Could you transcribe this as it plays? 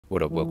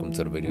What up, welcome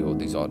to the video.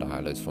 These are the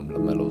highlights from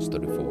LaMelo's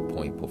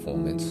 34-point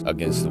performance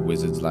against the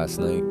Wizards last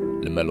night.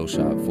 LaMelo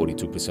shot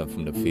 42%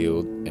 from the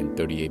field and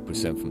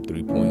 38% from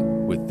three-point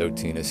with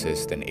 13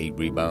 assists and 8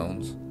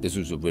 rebounds. This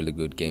was a really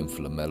good game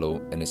for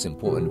LaMelo, and it's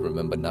important to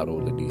remember not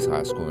all of these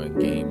high-scoring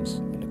games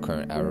in the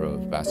current era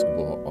of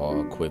basketball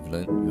are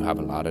equivalent. You have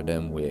a lot of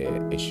them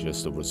where it's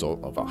just a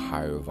result of a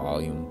higher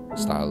volume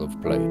style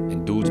of play.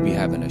 And dudes be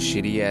having a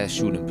shitty-ass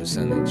shooting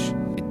percentage.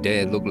 It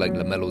did look like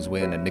LaMelo's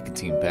wearing a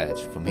nicotine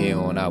patch. From here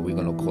on out, we're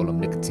gonna call him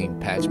Nicotine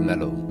Patch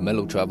Melo.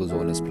 Melo travels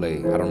on this play.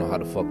 I don't know how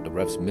the fuck the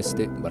refs missed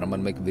it, but I'm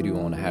gonna make a video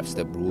on the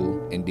half-step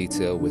rule in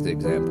detail with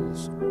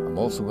examples. I'm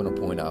also gonna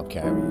point out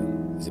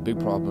carrying. It's a big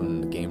problem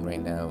in the game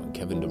right now, and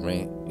Kevin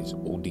Durant is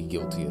OD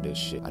guilty of this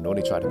shit. I know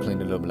they tried to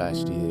clean it up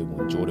last year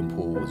when Jordan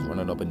Poole was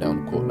running up and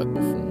down the court like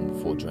buffoon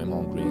before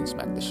Draymond Green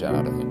smacked the shit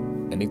out of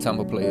him. Anytime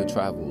a player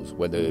travels,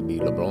 whether it be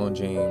LeBron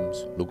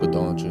James, Luka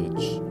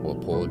Doncic, or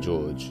Paul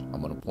George,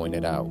 I'm gonna point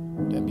it out.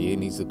 The NBA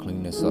needs to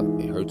clean this up.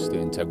 It hurts the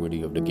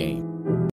integrity of the game.